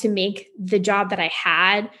job to make the job that I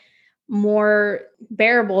had more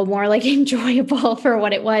bearable, more like enjoyable for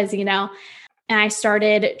what it was, you know? And I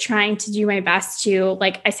started trying to do my best to,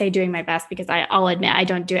 like, I say doing my best because I'll admit I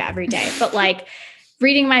don't do it every day, but like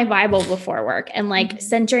reading my Bible before work and like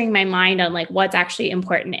centering my mind on like what's actually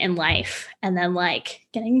important in life. And then like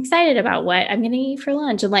getting excited about what I'm going to eat for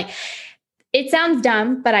lunch. And like, it sounds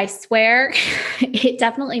dumb, but I swear it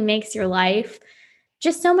definitely makes your life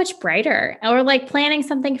just so much brighter. Or like planning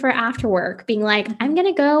something for after work, being like, I'm going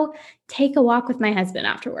to go take a walk with my husband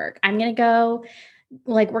after work. I'm going to go,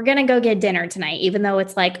 like, we're going to go get dinner tonight, even though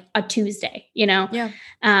it's like a Tuesday, you know?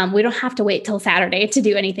 Yeah. We don't have to wait till Saturday to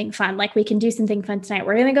do anything fun. Like we can do something fun tonight.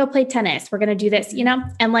 We're going to go play tennis. We're going to do this, you know?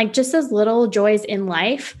 And like just those little joys in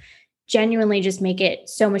life genuinely just make it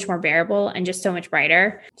so much more bearable and just so much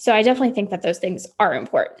brighter. So I definitely think that those things are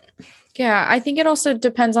important. Yeah, I think it also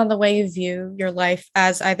depends on the way you view your life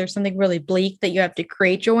as either something really bleak that you have to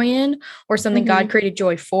create joy in, or something God created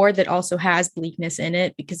joy for that also has bleakness in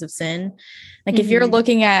it because of sin. Like if you're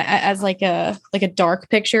looking at as like a dark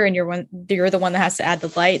picture and you're the one that has to add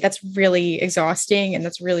the light, that's really exhausting and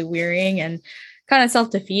that's really wearying and kind of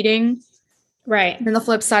self-defeating. Right. And the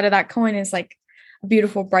flip side of that coin is like a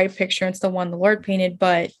beautiful, bright picture. It's the one the Lord painted,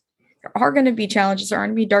 but there are going to be challenges. There are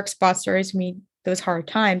going to be dark spots. There is going to be those hard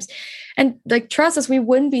times. And like, trust us, we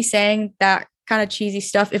wouldn't be saying that kind of cheesy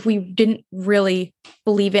stuff if we didn't really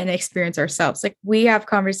believe it and experience ourselves. Like we have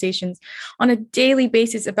conversations on a daily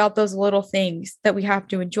basis about those little things that we have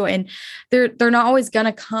to enjoy. And they're not always going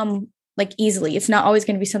to come like easily. It's not always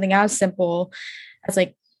going to be something as simple as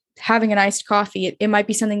like having an iced coffee. It might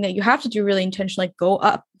be something that you have to do really intentionally,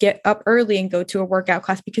 like get up early and go to a workout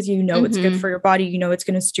class because you know it's good for your body. You know, it's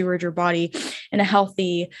going to steward your body in a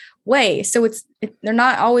healthy way. So they're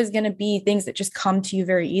not always going to be things that just come to you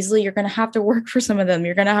very easily. You're going to have to work for some of them.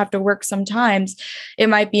 You're going to have to work sometimes. It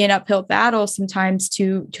might be an uphill battle sometimes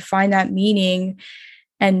to find that meaning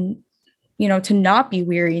and, you know, to not be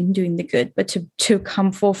weary in doing the good, but to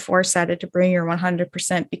come full force at it, to bring your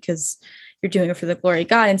 100% because you're doing it for the glory of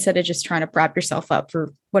God instead of just trying to prop yourself up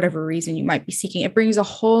for whatever reason you might be seeking. It brings a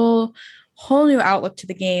whole new outlook to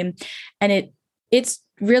the game. And it's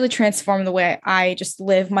really transformed the way I just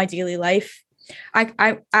live my daily life.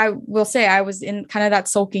 I will say I was in kind of that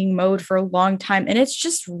sulking mode for a long time. And it's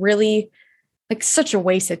just really like such a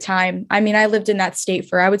waste of time. I mean, I lived in that state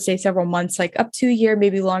for, I would say, several months, like up to a year,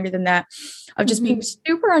 maybe longer than that, of just being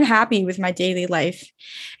super unhappy with my daily life.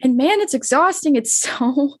 And man, it's exhausting. It's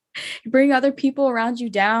so, you bring other people around you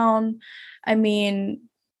down. I mean,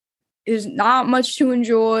 there's not much to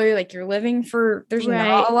enjoy. Like you're living for, there's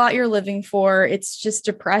not a lot you're living for. It's just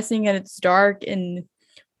depressing and it's dark and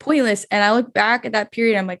pointless. And I look back at that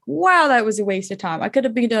period, I'm like, wow, that was a waste of time. I could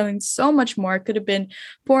have been doing so much more. I could have been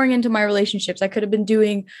pouring into my relationships. I could have been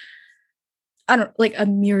doing, like a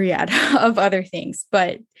myriad of other things.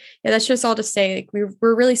 But yeah, that's just all to say, like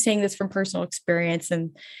we're really saying this from personal experience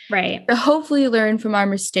and to hopefully learn from our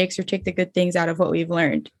mistakes or take the good things out of what we've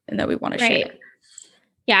learned and that we want to share.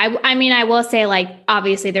 Yeah. I mean, I will say, like,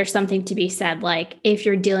 obviously there's something to be said. Like if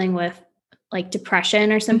you're dealing with like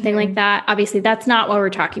depression or something like that, obviously that's not what we're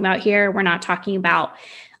talking about here. We're not talking about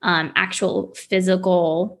actual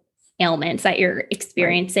physical ailments that you're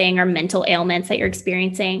experiencing or mental ailments that you're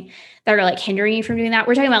experiencing that are like hindering you from doing that.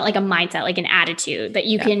 We're talking about like a mindset, like an attitude that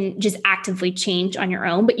you can just actively change on your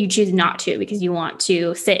own, but you choose not to because you want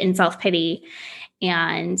to sit in self-pity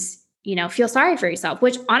and, you know, feel sorry for yourself,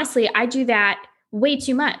 which honestly, I do that way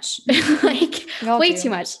too much, like way too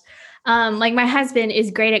much. Like my husband is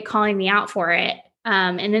great at calling me out for it.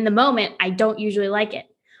 And in the moment, I don't usually like it,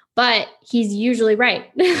 but he's usually right.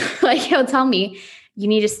 Like he'll tell me, you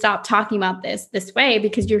need to stop talking about this way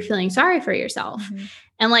because you're feeling sorry for yourself.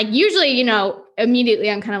 And like, usually, you know, immediately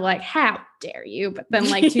I'm kind of like, how dare you? But then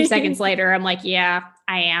like 2 seconds later, I'm like, yeah,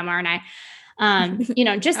 I am, aren't I? You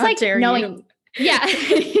know, just like knowing, yeah.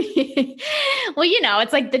 Well, you know,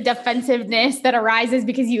 it's like the defensive-ness that arises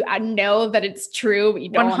because you know that it's true, but you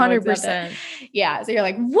don't 100%. Yeah. So you're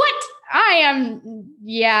like, what? I'm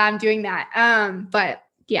doing that. But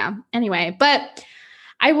yeah, anyway, but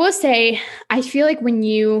I will say, I feel like when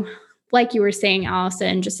you, like you were saying,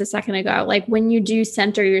 Allison, just a second ago, like when you do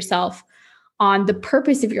center yourself on the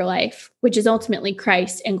purpose of your life, which is ultimately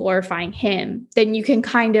Christ and glorifying him, then you can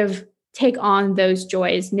kind of take on those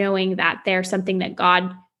joys, knowing that they're something that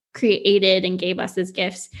God created and gave us as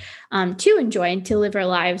gifts to enjoy and to live our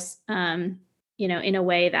lives, you know, in a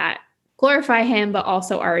way that glorify him, but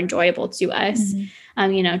also are enjoyable to us,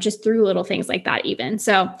 you know, just through little things like that even.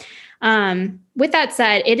 So with that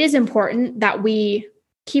said, it is important that we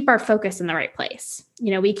keep our focus in the right place.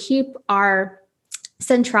 You know, we keep our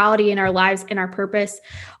centrality in our lives and our purpose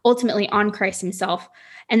ultimately on Christ himself.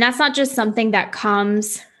 And that's not just something that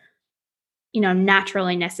comes,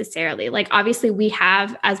 naturally necessarily. Like obviously we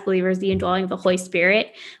have as believers the indwelling of the Holy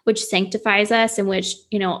Spirit, which sanctifies us and which,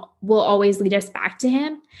 will always lead us back to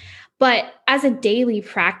him. But as a daily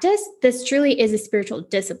practice, this truly is a spiritual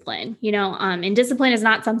discipline, and discipline is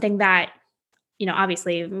not something that,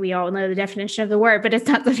 obviously we all know the definition of the word, but it's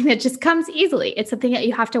not something that just comes easily. It's something that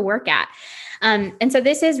you have to work at. And so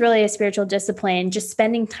this is really a spiritual discipline, just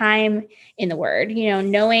spending time in the word,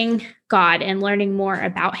 knowing God and learning more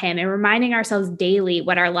about him and reminding ourselves daily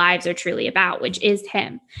what our lives are truly about, which is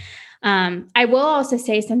him. I will also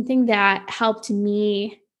say something that helped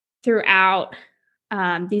me throughout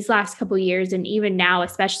these last couple of years, and even now,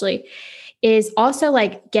 especially, is also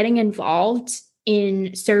like getting involved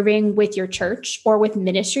in serving with your church or with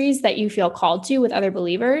ministries that you feel called to with other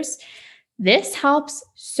believers. This helps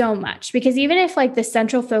so much because even if like the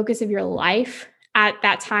central focus of your life at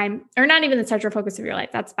that time, or not even the central focus of your life,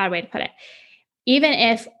 that's a bad way to put it. Even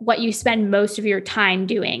if what you spend most of your time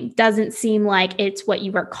doing doesn't seem like it's what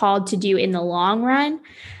you were called to do in the long run,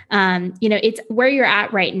 it's where you're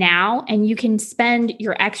at right now, and you can spend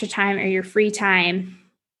your extra time or your free time,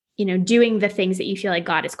 doing the things that you feel like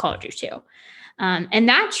God has called you to. And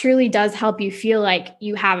that truly does help you feel like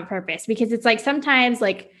you have a purpose, because it's like sometimes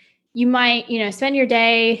like you might, spend your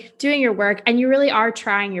day doing your work and you really are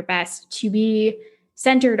trying your best to be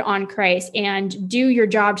centered on Christ and do your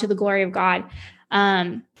job to the glory of God.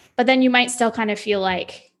 But then you might still kind of feel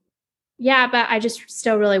like, yeah, but I just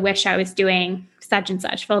still really wish I was doing such and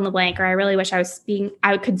such, fill in the blank, or I really wish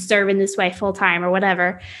I could serve in this way full time or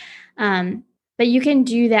whatever. But you can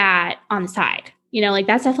do that on the side. Like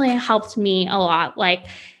that's definitely helped me a lot. Like,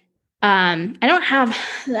 I don't have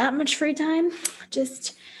that much free time,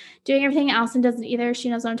 just doing everything. Allison doesn't either. She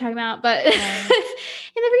knows what I'm talking about. But in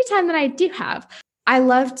the free time that I do have, I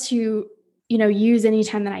love to, use any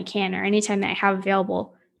time that I can or any time that I have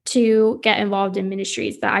available to get involved in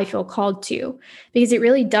ministries that I feel called to, because it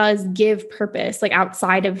really does give purpose, like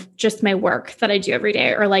outside of just my work that I do every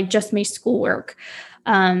day or like just my schoolwork.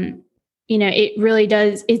 It really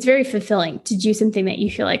does. It's very fulfilling to do something that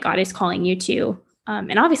you feel like God is calling you to.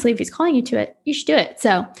 And obviously if he's calling you to it, you should do it.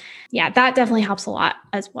 So yeah, that definitely helps a lot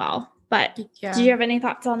as well. But Yeah. Do you have any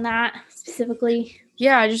thoughts on that specifically?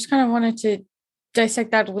 Yeah, I just kind of wanted to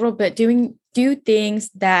dissect that a little bit. Do things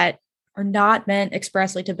that are not meant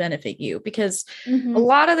expressly to benefit you, because a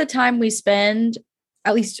lot of the time we spend,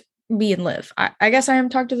 at least me and Liv, I guess I am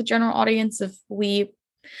talking to the general audience of a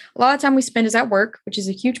lot of time we spend is at work, which is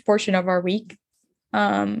a huge portion of our week.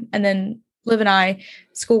 And then Liv and I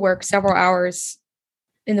schoolwork several hours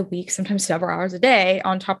in the week, sometimes several hours a day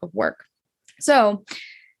on top of work. So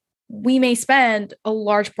we may spend a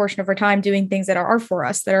large portion of our time doing things that are for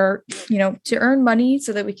us, that are, to earn money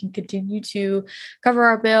so that we can continue to cover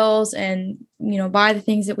our bills and, buy the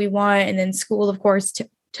things that we want. And then school, of course, to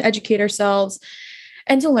educate ourselves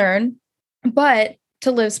and to learn. But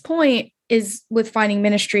to Liv's point is with finding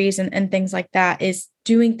ministries and things like that, is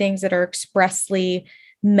doing things that are expressly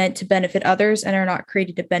meant to benefit others and are not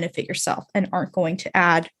created to benefit yourself and aren't going to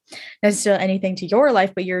add necessarily anything to your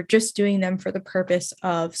life, but you're just doing them for the purpose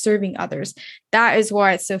of serving others. That is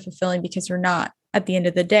why it's so fulfilling, because you're not at the end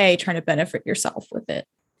of the day trying to benefit yourself with it.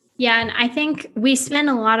 Yeah. And I think we spend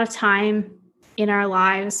a lot of time in our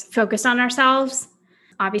lives focused on ourselves.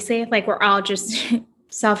 Obviously, like we're all just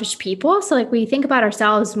selfish people. So like we think about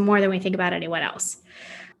ourselves more than we think about anyone else.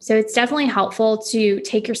 So it's definitely helpful to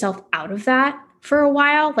take yourself out of that for a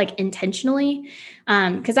while, like intentionally.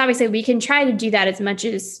 Because obviously we can try to do that as much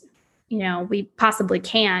as, we possibly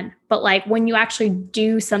can. But like when you actually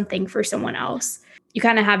do something for someone else, you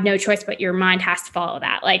kind of have no choice, but your mind has to follow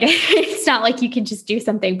that. Like, it's not like you can just do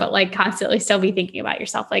something, but like constantly still be thinking about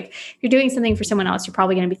yourself. Like if you're doing something for someone else, you're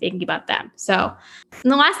probably going to be thinking about them. So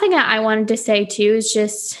and the last thing that I wanted to say too, is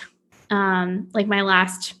just like my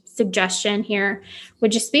last suggestion here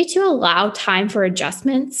would just be to allow time for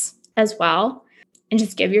adjustments as well. And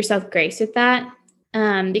just give yourself grace with that.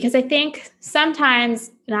 Because I think sometimes,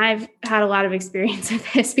 and I've had a lot of experience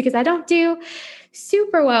with this because I don't do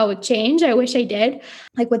super well with change. I wish I did,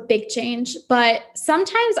 like with big change. But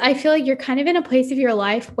sometimes I feel like you're kind of in a place of your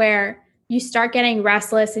life where you start getting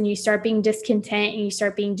restless and you start being discontent and you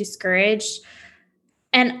start being discouraged.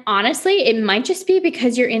 And honestly, it might just be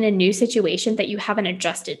because you're in a new situation that you haven't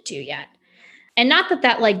adjusted to yet. And not that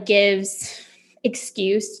that like gives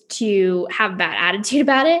excuse to have a bad attitude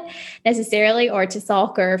about it necessarily, or to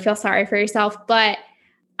sulk or feel sorry for yourself. But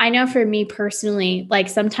I know for me personally, like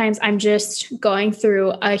sometimes I'm just going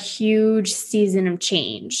through a huge season of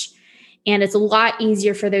change. And it's a lot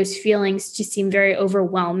easier for those feelings to seem very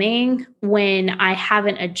overwhelming when I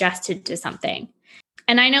haven't adjusted to something.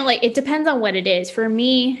 And I know like it depends on what it is. For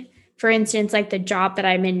me, for instance, like the job that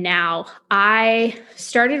I'm in now, I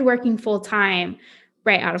started working full time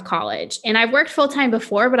right out of college. And I've worked full time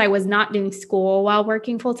before, but I was not doing school while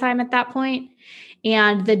working full time at that point.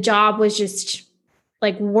 And the job was just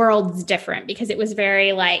like worlds different because it was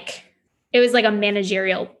very like, it was like a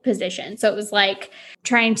managerial position. So it was like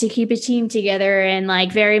trying to keep a team together and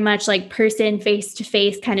like very much like person face to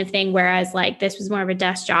face kind of thing. Whereas like this was more of a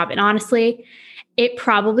desk job. And honestly, it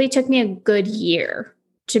probably took me a good year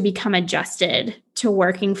to become adjusted to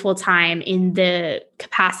working full time in the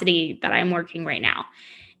capacity that I'm working right now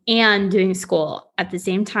and doing school at the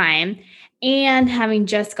same time and having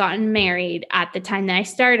just gotten married at the time that I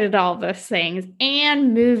started all those things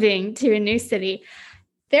and moving to a new city.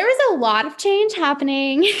 There was a lot of change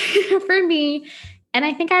happening for me. And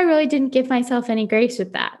I think I really didn't give myself any grace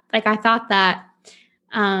with that. Like I thought that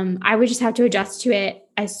I would just have to adjust to it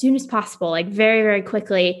as soon as possible, like very, very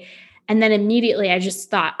quickly. And then immediately I just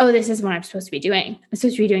thought, oh, this is what I'm supposed to be doing. I'm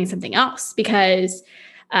supposed to be doing something else because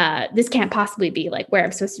this can't possibly be like where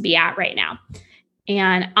I'm supposed to be at right now.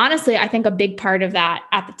 And honestly, I think a big part of that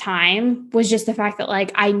at the time was just the fact that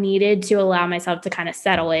like I needed to allow myself to kind of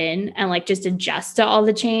settle in and like just adjust to all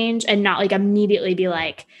the change and not like immediately be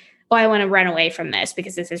like, oh, I want to run away from this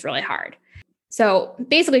because this is really hard. So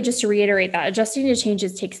basically, just to reiterate that adjusting to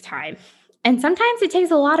changes takes time. And sometimes it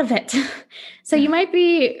takes a lot of it. So you might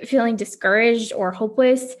be feeling discouraged or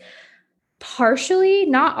hopeless, partially,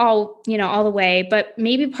 not all, all the way, but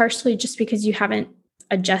maybe partially just because you haven't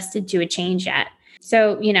adjusted to a change yet.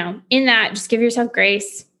 So, in that, just give yourself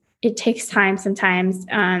grace. It takes time sometimes,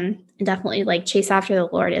 and definitely like chase after the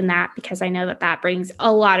Lord in that, because I know that brings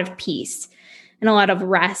a lot of peace and a lot of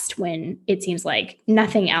rest when it seems like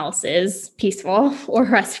nothing else is peaceful or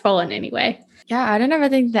restful in any way. Yeah, I don't have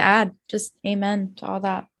anything to add. Just amen to all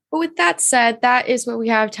that. But with that said, that is what we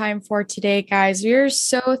have time for today, guys. We are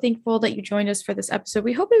so thankful that you joined us for this episode.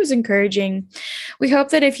 We hope it was encouraging. We hope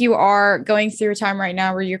that if you are going through a time right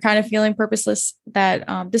now where you're kind of feeling purposeless, that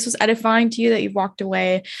this was edifying to you, that you've walked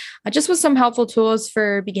away just with some helpful tools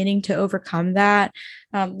for beginning to overcome that.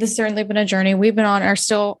 This has certainly been a journey we've been on, are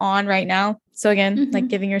still on right now. So again, like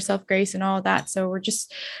giving yourself grace and all of that. So we're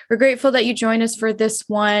grateful that you joined us for this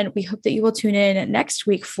one. We hope that you will tune in next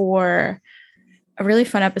week for a really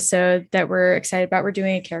fun episode that we're excited about. We're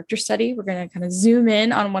doing a character study. We're going to kind of zoom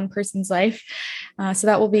in on one person's life. So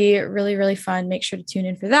that will be really, really fun. Make sure to tune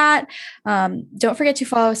in for that. Don't forget to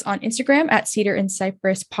follow us on Instagram at Cedar and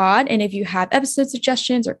Cypress Pod. And if you have episode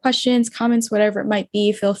suggestions or questions, comments, whatever it might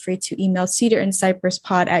be, feel free to email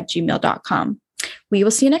cedarandcypresspod@gmail.com. We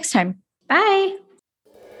will see you next time. Bye.